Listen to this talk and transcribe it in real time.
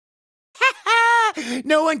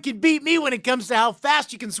No one can beat me when it comes to how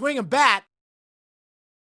fast you can swing a bat.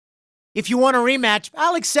 If you want a rematch,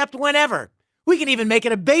 I'll accept whenever. We can even make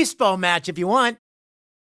it a baseball match if you want.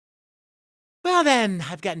 Well then,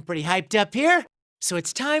 I've gotten pretty hyped up here, so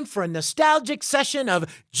it's time for a nostalgic session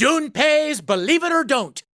of Junpei's Believe It or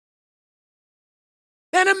Don't.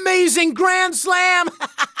 An amazing grand slam!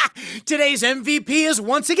 Today's MVP is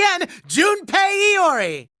once again Junpei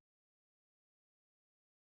Iori.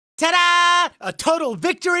 Ta-da! A total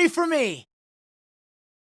victory for me.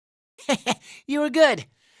 You were good,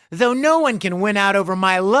 though no one can win out over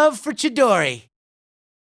my love for Chidori.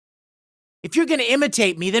 If you're gonna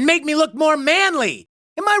imitate me, then make me look more manly.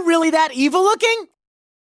 Am I really that evil looking?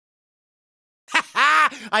 Ha ha!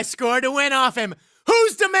 I scored a win off him.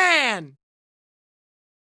 Who's the man?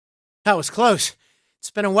 That was close. It's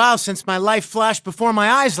been a while since my life flashed before my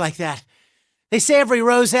eyes like that. They say every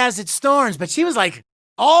rose has its thorns, but she was like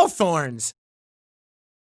all thorns.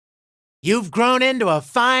 You've grown into a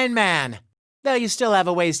fine man, though you still have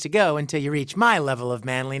a ways to go until you reach my level of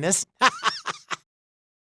manliness.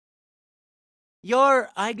 You're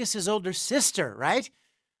Igus's older sister, right?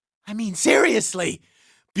 I mean, seriously,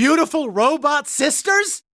 beautiful robot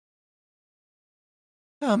sisters?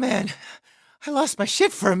 Oh man, I lost my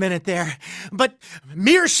shit for a minute there, but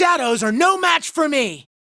mere shadows are no match for me.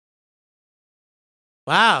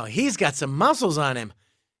 Wow, he's got some muscles on him.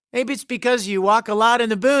 Maybe it's because you walk a lot in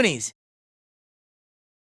the boonies.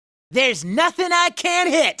 There's nothing I can't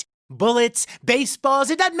hit. Bullets, baseballs,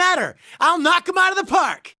 it doesn't matter. I'll knock them out of the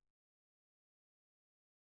park.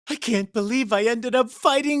 I can't believe I ended up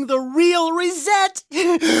fighting the real Reset.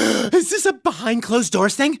 Is this a behind closed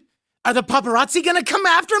doors thing? Are the paparazzi gonna come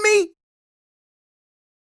after me?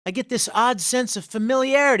 I get this odd sense of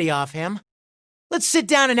familiarity off him. Let's sit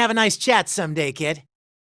down and have a nice chat someday, kid.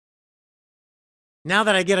 Now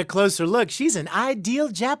that I get a closer look, she's an ideal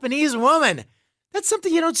Japanese woman. That's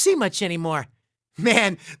something you don't see much anymore.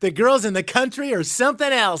 Man, the girls in the country are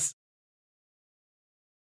something else.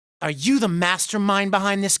 Are you the mastermind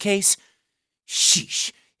behind this case?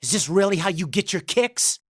 Sheesh, is this really how you get your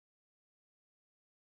kicks?